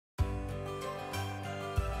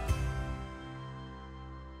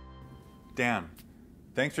Dan,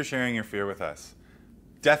 thanks for sharing your fear with us.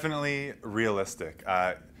 Definitely realistic.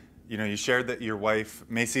 You shared that your wife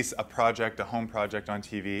may see a home project on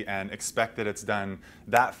TV and expect that it's done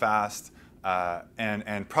that fast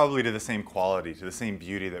and probably to the same quality, to the same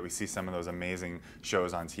beauty that we see some of those amazing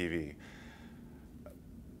shows on TV.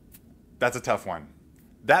 That's a tough one.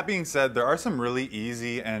 That being said, there are some really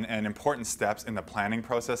easy and important steps in the planning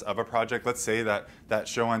process of a project. Let's say that that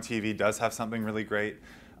show on TV does have something really great.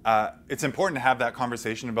 It's important to have that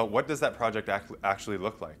conversation about what does that project actually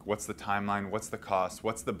look like? What's the timeline? What's the cost?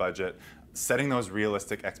 What's the budget? Setting those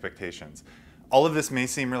realistic expectations. All of this may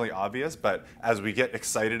seem really obvious, but as we get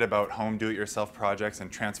excited about home do-it-yourself projects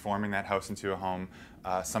and transforming that house into a home,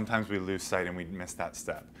 sometimes we lose sight and we miss that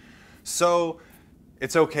step. So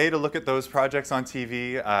it's okay to look at those projects on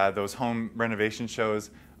TV, those home renovation shows.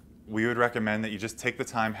 We would recommend that you just take the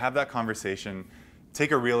time, have that conversation,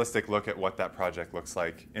 take a realistic look at what that project looks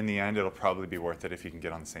like. In the end, it'll probably be worth it if you can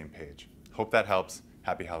get on the same page. Hope that helps.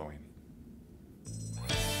 Happy Halloween.